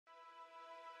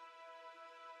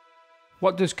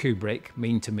What does CUBRIC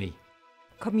mean to me?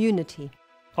 Community.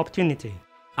 Opportunity.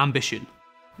 Ambition.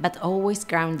 But always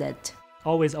grounded.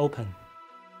 Always open.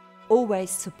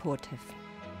 Always supportive.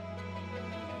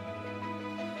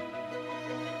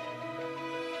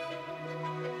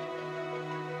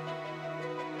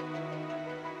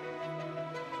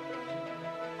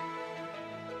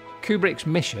 CUBRIC's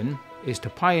mission is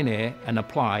to pioneer and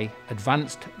apply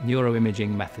advanced neuroimaging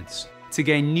methods To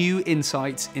gain new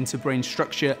insights into brain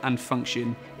structure and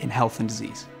function in health and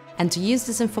disease. And to use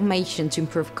this information to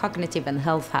improve cognitive and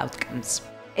health outcomes.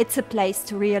 It's a place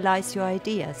to realize your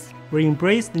ideas. We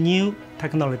embrace the new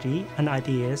technology and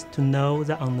ideas to know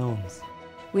the unknowns.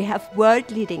 We have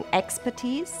world-leading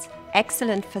expertise,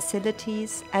 excellent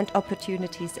facilities, and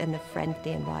opportunities in a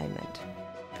friendly environment.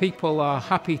 People are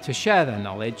happy to share their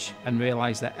knowledge and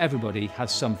realise that everybody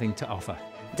has something to offer.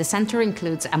 The centre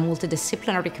includes a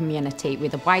multidisciplinary community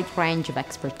with a wide range of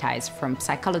expertise from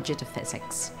psychology to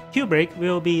physics. CUBRIC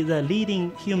will be the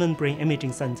leading human brain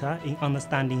imaging center in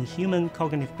understanding human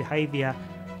cognitive behavior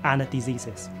and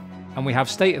diseases. And we have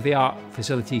state-of-the-art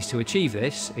facilities to achieve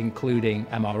this, including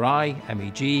MRI,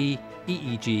 MEG,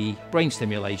 EEG, brain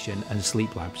stimulation and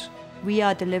sleep labs. We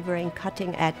are delivering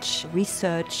cutting-edge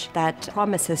research that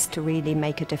promises to really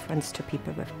make a difference to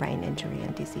people with brain injury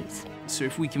and disease. So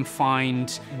if we can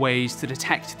find ways to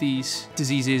detect these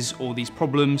diseases or these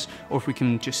problems, or if we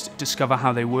can just discover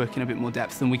how they work in a bit more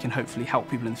depth, then we can hopefully help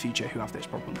people in the future who have those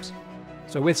problems.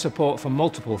 So with support from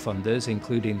multiple funders,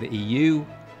 including the EU,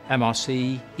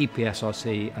 MRC,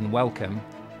 EPSRC and Wellcome,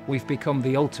 we've become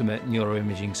the ultimate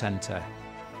neuroimaging centre.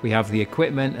 We have the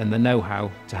equipment and the know-how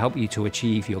to help you to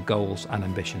achieve your goals and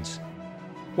ambitions.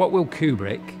 What will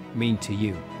CUBRIC mean to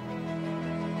you?